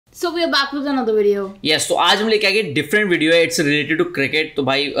So we are back with another video. Yes, तो आज हम लेके आए डिफरेंट वीडियो है. It's related to cricket. तो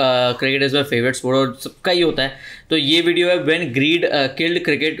भाई cricket is my favourite sport और सबका ही होता है. तो ये वीडियो है when grid killed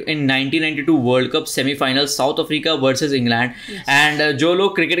cricket in 1992 world cup semifinal south Africa versus England. And जो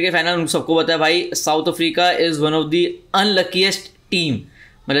लोग क्रिकेट के फैन हैं उन सबको पता है भाई south Africa is one of the अनलकीएस्ट team.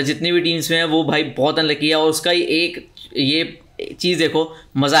 मतलब जितनी भी टीम्स में है वो भाई बहुत अनलकी है. और उसका ही एक ये चीज़ देखो,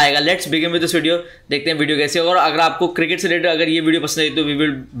 मज़ा आएगा. Let's begin with this video. देखते हैं वीडियो कैसे होगा. और अगर आपको क्रिकेट से रिलेटेड अगर ये वीडियो पसंद आई तो we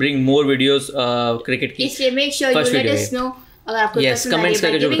will bring more videos cricket की. इसलिए make sure you let us know अगर आपको पसंद आई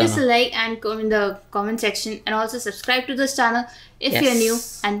है. Giving us a like and in the comment section and also subscribe to this channel if you are new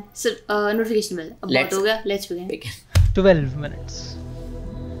and notification bell. अब बात हो गया. Let's begin. 12 minutes.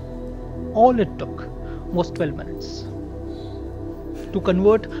 All it took was 12 minutes to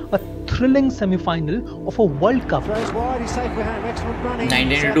convert a thrilling semi-final of a World Cup.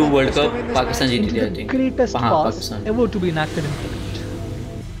 1992 World Cup Pakistan जीती थी, I think. Greatest pass ever to be enacted in cricket.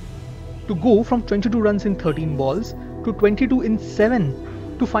 To go from 22 runs in 13 balls to 22 in 7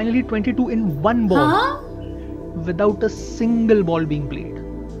 to finally 22 in 1 ball without a single ball being played.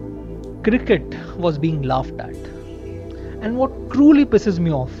 Cricket was being laughed at. And what truly pisses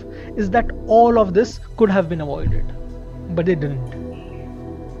me off is that all of this could have been avoided, but they didn't.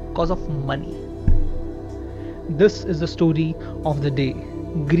 Because of money. This is the story of the day.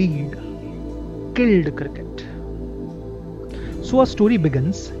 Greed killed cricket. So our story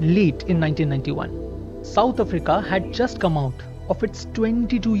begins late in 1991. South Africa had just come out of its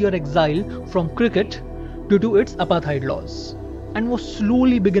 22-year exile from cricket due to its apartheid laws and was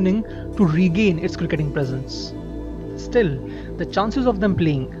slowly beginning to regain its cricketing presence. Still, the chances of them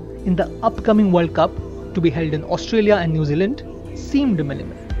playing in the upcoming World Cup to be held in Australia and New Zealand seemed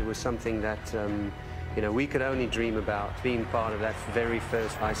minimal. Was something that we could only dream about. Being part of that very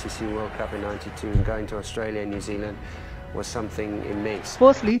first ICC World Cup in '92 and going to Australia and New Zealand was something immense.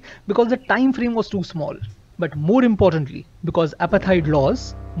 Firstly, because the time frame was too small, but more importantly, because apartheid laws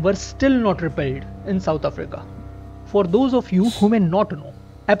were still not repealed in South Africa. For those of you who may not know,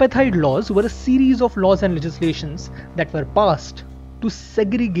 apartheid laws were a series of laws and legislations that were passed to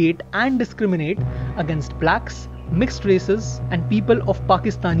segregate and discriminate against blacks, mixed races and people of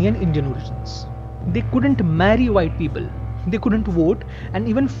Pakistani and Indian origins. They couldn't marry white people, they couldn't vote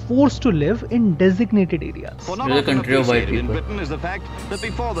and even forced to live in designated areas. For not often appreciated in Britain is the fact that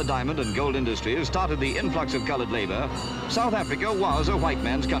before the diamond and gold industries started the influx of coloured labour, South Africa was a white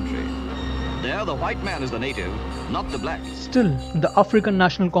man's country. There the white man is the native, not the black. Still, the African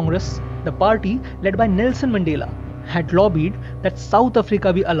National Congress, the party led by Nelson Mandela, had lobbied that South Africa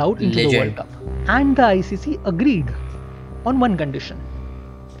be allowed into the World Cup. And the ICC agreed on one condition.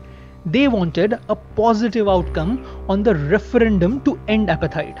 They wanted a positive outcome on the referendum to end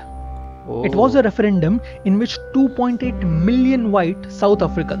apartheid. It was a referendum in which 2.8 million white South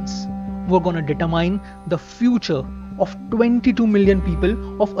Africans were going to determine the future of 22 million people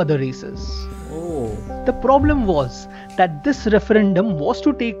of other races. The problem was that this referendum was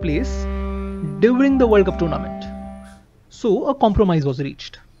to take place during the World Cup tournament. So a compromise was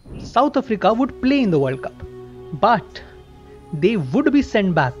reached. South Africa would play in the World Cup, but they would be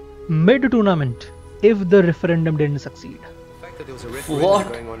sent back mid-tournament if the referendum didn't succeed. The fact that there was a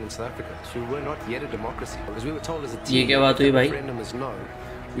referendum going on in South Africa, so we were not yet a democracy. Because we were told as a team, if the referendum is no,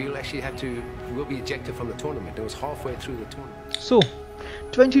 we'll actually we'll be ejected from the tournament. It was halfway through the tournament. So,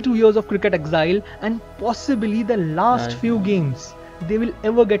 22 years of cricket exile and possibly the last few games they will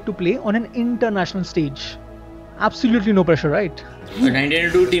ever get to play on an international stage. Absolutely no pressure, right? The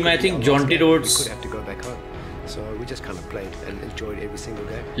 1992 team, I think Jonty Rhodes. We could have to go back home. So we just kind of played and enjoyed every single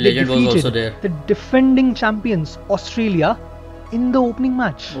game. Legend was also there. The defending champions, Australia, in the opening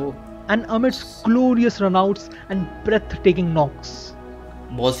match. And amidst glorious runouts and breathtaking knocks.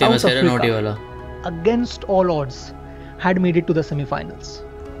 बहुत famous है रनौटी वाला. Against all odds, had made it to the semi-finals.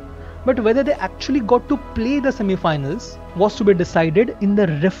 But whether they actually got to play the semi-finals was to be decided in the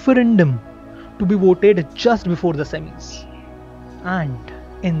referendum to be voted just before the semis. And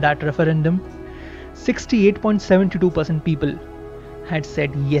in that referendum, 68.72% people had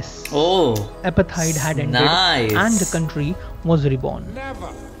said yes. Apartheid had ended and the country was reborn.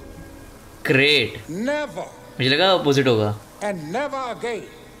 Never. Great. Never. मुझे लगा opposite होगा. And never again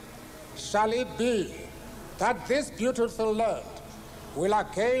shall it be that this beautiful land will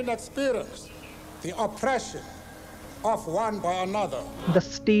again experience the oppression of one by another. The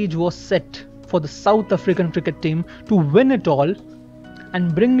stage was set for the South African cricket team to win it all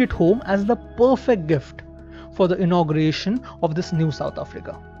and bring it home as the perfect gift for the inauguration of this new South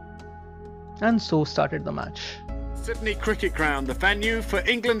Africa. And so started the match. Sydney Cricket Ground, the venue for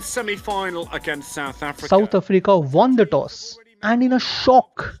England's semi-final against South Africa. South Africa won the toss and in a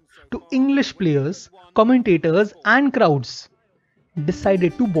shock to English players, commentators and crowds,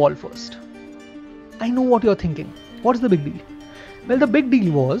 decided to ball first. I know what you're thinking. What's the big deal? Well, the big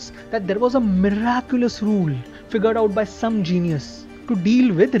deal was that there was a miraculous rule figured out by some genius to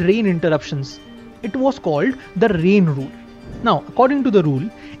deal with rain interruptions. It was called the rain rule. Now, according to the rule,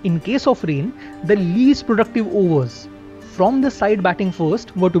 in case of rain, the least productive overs from the side batting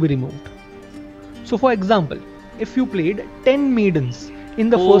first were to be removed. So, for example, if you played 10 maidens in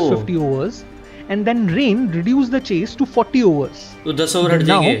the first 50 overs and then rain reduced the chase to 40 overs. तो 10 over हट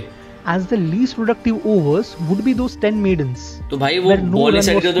जाएंगे. As the least productive overs would be those 10 maidens. तो भाई वो bowling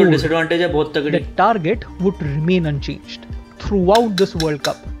side का तो disadvantage है बहुत तगड़ी. The target would remain unchanged throughout this World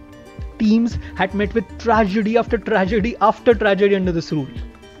Cup. Teams had met with tragedy after tragedy after tragedy under this rule.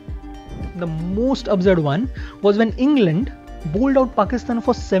 The most absurd one was when England bowled out Pakistan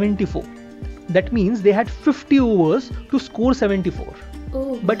for 74. That means they had 50 overs to score 74.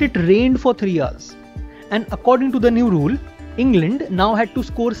 But it rained for 3 hours. And according to the new rule, England now had to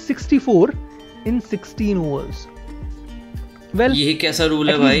score 64 in 16 overs. Well, ये कैसा rule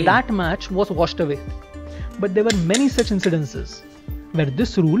है भाई? That match was washed away. But there were many such incidences where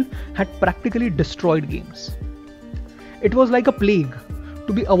this rule had practically destroyed games. It was like a plague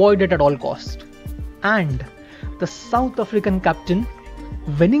to be avoided at all cost. And the South African captain,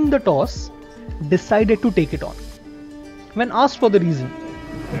 winning the toss, decided to take it on. When asked for the reason,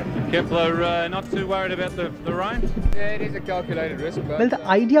 Kepler not too worried about the rain? Yeah, it is a calculated risk. But well, the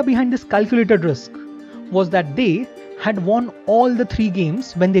idea behind this calculated risk was that they had won all the 3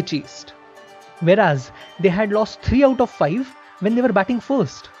 games when they chased, whereas they had lost 3 out of 5 when they were batting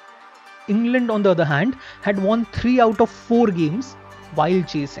first. England, on the other hand, had won 3 out of 4 games while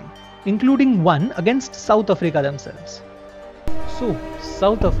chasing, including one against South Africa themselves. So,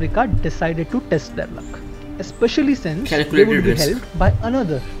 South Africa decided to test their luck, especially since they would be helped by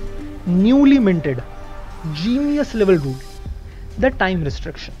another newly minted genius level rule, the time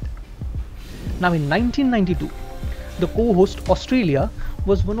restriction. Now in 1992, the co-host Australia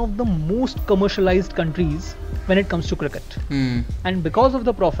was one of the most commercialized countries when it comes to cricket. And because of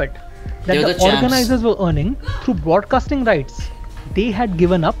the profit that the organizers were earning through broadcasting rights, they had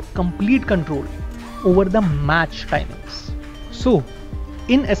given up complete control over the match timings. So,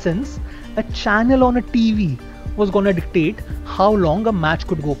 in essence, a channel on a TV was gonna dictate how long a match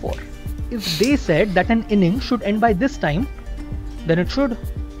could go for. If they said that an inning should end by this time, then it should.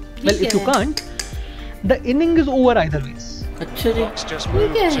 Well, if you can't, the inning is over either ways. अच्छा जी. Just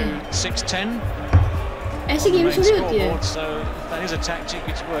moved to 6:10. ऐसी game थोड़ी होती है. So that is a tactic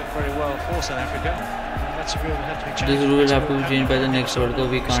which worked very well for South Africa. That's a rule that had to be changed. This rule will have to be changed by the next World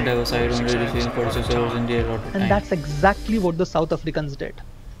Cup. We can't have a side only receiving 46 overs in the allotted time. And that's exactly what the South Africans did.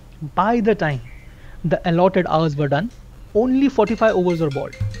 By the time the allotted hours were done, only 45 overs were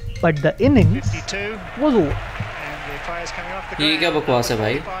bowled, but the innings was over. ये क्या बकवास है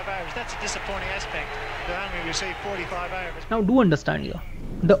भाई? Now do understand here,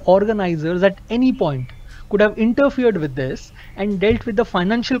 the organizers at any point could have interfered with this and dealt with the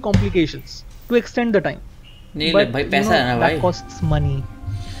financial complications to extend the time. But भाई पैसा है ना भाई. That costs money.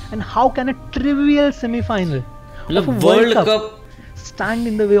 And how can a trivial semi-final of a World Cup stand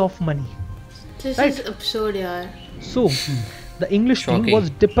in the way of money? This right? is absurd, yaar. So, the English team was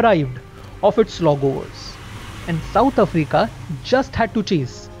deprived of its log overs, and South Africa just had to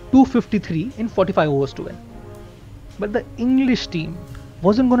chase 253 in 45 overs to win. But the English team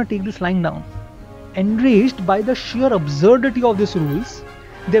wasn't going to take this lying down. Enraged by the sheer absurdity of these rules,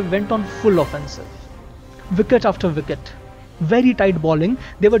 they went on full offensive. Wicket after wicket, very tight bowling,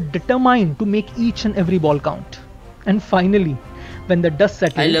 they were determined to make each and every ball count. And finally, when the dust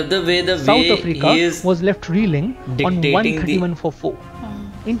settled, I love the way South Africa was left reeling on 131 for 4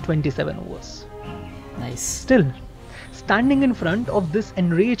 in 27 overs. Nice. Still, standing in front of this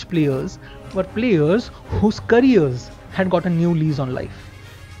enraged players were players whose careers had got a new lease on life.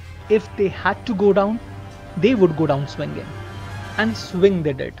 If they had to go down, they would go down swinging. And swing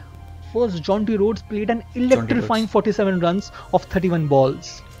they did. First, Jonty Rhodes played an electrifying 47 runs of 31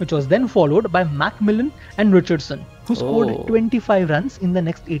 balls, which was then followed by Macmillan and Richardson, who scored 25 runs in the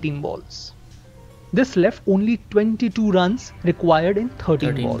next 18 balls. This left only 22 runs required in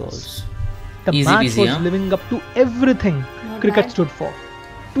 13 balls. The match was living up to everything cricket stood for.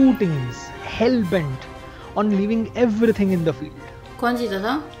 Two teams hell-bent on leaving everything in the field. कौन जीता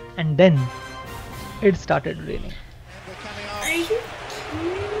था? And then it started raining.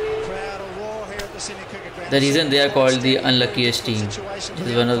 The reason they are called the unluckiest team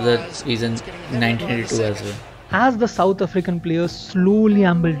is one of the reasons in 1982 as well. As the South African players slowly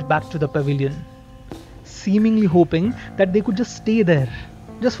ambled back to the pavilion, seemingly hoping that they could just stay there,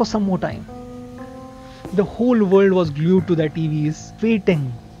 just for some more time. The whole world was glued to their TVs,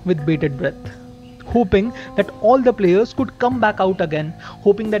 waiting with bated breath, hoping that all the players could come back out again,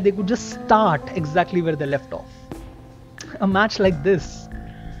 hoping that they could just start exactly where they left off. A match like this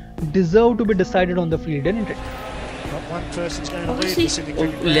deserved to be decided on the field, didn't it? Not one person's going to leave this in the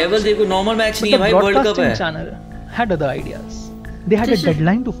cricket level देखो normal match नहीं है भाई, World World Cup Cup है. channel had other ideas. They had a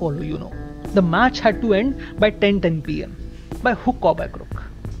deadline to follow, you know. The match had to end by 10:10 p.m. by hook or by crook.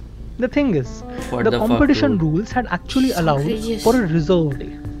 The thing is, the competition rules had actually allowed for a reserve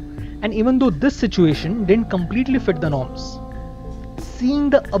day. And even though this situation didn't completely fit the norms, seeing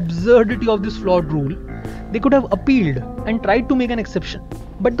the absurdity of this flawed rule, they could have appealed and tried to make an exception.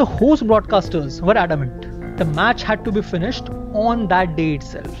 But the host broadcasters were adamant. The match had to be finished on that day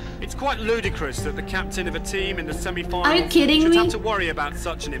itself. It's quite ludicrous that the captain of a team in the semi-finals should have to worry about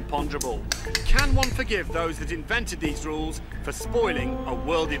such an imponderable. Can one forgive those that invented these rules for spoiling a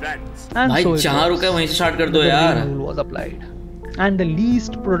world event? And भाई so जहाँ रुका है वहीं से start कर दो यार. The rule was applied, and the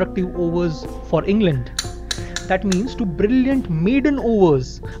least productive overs for England, that means to brilliant maiden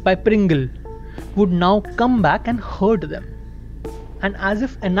overs by Pringle, would now come back and hurt them. And as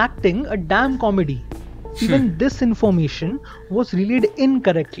if enacting a damn comedy, even this information was relayed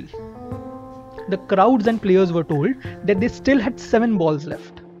incorrectly. The crowds and players were told that they still had 7 balls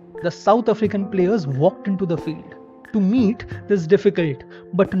left. The South African players walked into the field to meet this difficult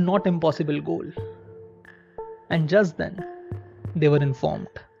but not impossible goal. And just then, they were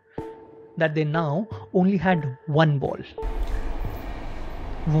informed that they now only had 1 ball.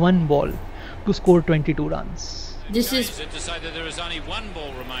 1 ball to score 22 runs. This is to say that there is only 1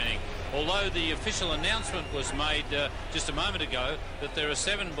 ball remaining, although the official announcement was made just a moment ago that there are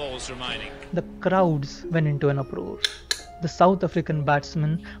 7 balls remaining. The crowds went into an uproar. The South African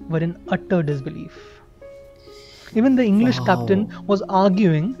batsmen were in utter disbelief. Even the English captain was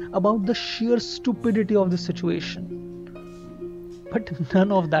arguing about the sheer stupidity of the situation. But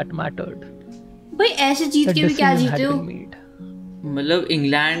none of that mattered. भाई ऐसे जीत के भी क्या जीते हो? मतलब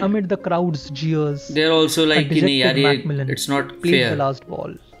England amid the crowd's jeers, they are also like कि नहीं यार ये it's not played fair. the last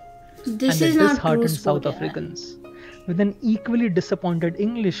ball. This and is the not disheartened true South sport, Africans, with an equally disappointed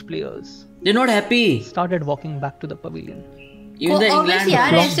English players, They're not happy. started walking back to the pavilion. Even the obviously England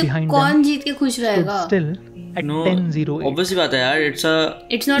यार block ऐसे behind कौन them जीत के खुश stood रहेगा? still at no 10:08 obviously बात है यार,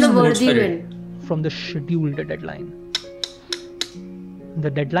 It's not a worthy win. from the scheduled deadline. The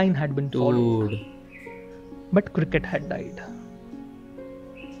deadline had been followed, dude. but cricket had died.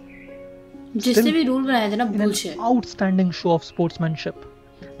 जिसने भी रूल बनाए थे ना In an bullshit. outstanding show of sportsmanship,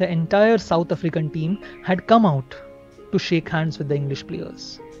 the entire South African team had come out to shake hands with the English players.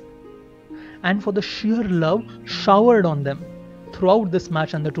 And for the sheer love showered on them throughout this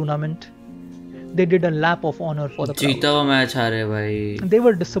match and the tournament, they did a lap of honor for the crowd. जीता हुआ match हारे भाई. They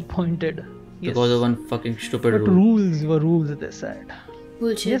were disappointed. Yes. Because of one fucking stupid But rule. rules were rules, they said.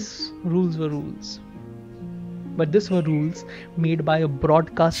 Bullshit. Yes, rules were rules. But these were rules made by a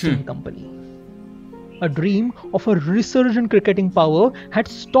broadcasting company. A dream of a resurgent cricketing power had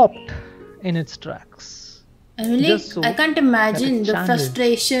stopped in its tracks. I mean, like, Just so I can't imagine that a the channel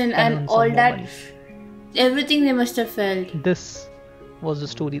frustration can and earn all some that, more money. everything they must have felt. This was the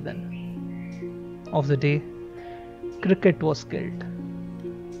story then of the day cricket was killed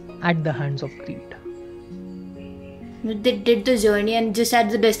at the hands of greed. They did the journey and just at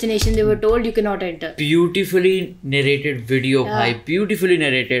the destination they were told you cannot enter. Beautifully narrated video Yeah. भाई, beautifully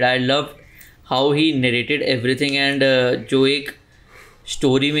narrated. I loved how he narrated everything and जो एक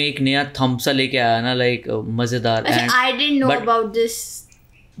story में एक नया thumb सा लेके आया ना, लाइक मजेदार. I didn't know about this.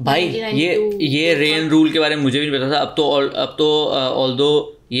 भाई ये रेन रूल के बारे में मुझे भी नहीं पता था. अब तो ऑल्दो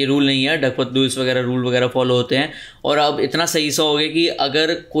ये रूल नहीं है, डकवर्थ लुईस वगैरह रूल वगैरह फॉलो होते हैं. और अब इतना सही सा हो गया कि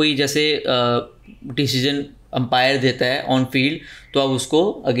अगर कोई जैसे डिसीजन अंपायर देता है ऑन फील्ड तो आप उसको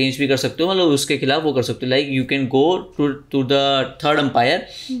अगेंस्ट भी कर सकते हो, मतलब उसके खिलाफ वो कर सकते हो. Like you can go to the third umpire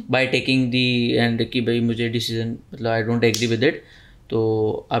by taking the and कि भाई मुझे डिसीजन मतलब I don't agree with it,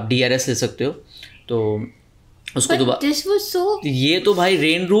 तो आप DRS ले सकते हो. तो उसको तो ये तो भाई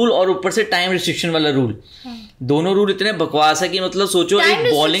रेन रूल और ऊपर से टाइम रिस्ट्रिक्शन वाला रूल, दोनों रूल इतने बकवास है कि मतलब सोचो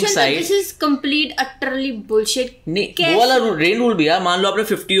एक bowling side. This is complete utterly bullshit. नहीं वो वाला रेन रूल भी यार, मान लो आपने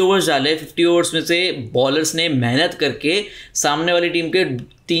 50 ओवर्स डाले, 50 ओवर्स में से बॉलर्स ने मेहनत करके सामने वाली टीम के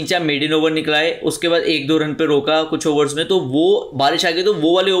 3-4 मेडन ओवर निकलाए, उसके बाद 1-2 रन पे रोका कुछ ओवर्स में, तो वो बारिश आ गई तो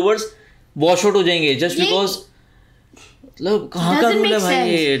वो वाले ओवर्स वॉश आउट हो जाएंगे जस्ट बिकॉज. मतलब कहाँ का रूल है भाई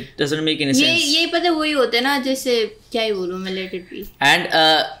ये? Doesn't make any sense. ये पता वही होता है ना, जैसे क्या ही बोलूं मैं, let it be.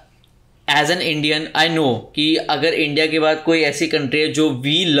 As an Indian I know कि अगर इंडिया के बाद कोई ऐसी कंट्री है जो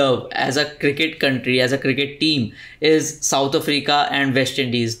we love as a cricket country, as a cricket team, is south Africa and West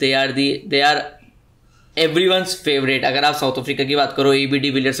Indies. They are everyone's favourite. अगर आप साउथ अफ्रीका की बात करो, AB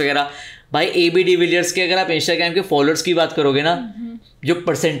डिविलियर्स वगैरह, भाई AB डिविलियर्स के अगर आप इंस्टाग्राम के फॉलोअर्स की बात करोगे ना, जो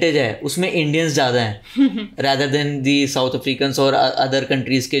परसेंटेज है उसमें इंडियंस ज़्यादा हैं रादर देन दी साउथ अफ्रीकन्स और अदर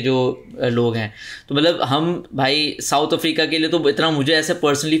कंट्रीज़ के जो लोग हैं. तो मतलब हम भाई साउथ अफ्रीका के लिए तो इतना मुझे ऐसे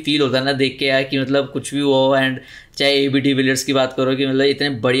पर्सनली फील होता है ना देख के यार कि मतलब कुछ भी हो. एंड चाहे AB डिविलियर्स की बात करो कि मतलब इतने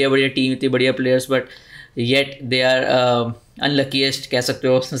बढ़िया बढ़िया टीम, इतने बढ़िया players, but yet they are अनलकीएस्ट कह सकते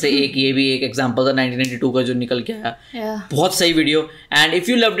हो. उसमें से एक ये भी एक एग्जांपल था 1992 का जो निकल के आया. बहुत सही video. And if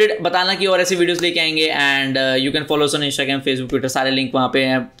you loved it, बताना कि और ऐसे वीडियोस लेके आएंगे. And you can follow us on Instagram, Facebook, Twitter, सारे लिंक वहाँ पे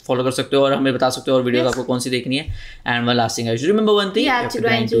हैं, फॉलो कर सकते हो और हमें बता सकते हो और वीडियोस आपको कौन सी देखनी है. And one last thing, I should remember one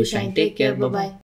thing, take care, bye bye.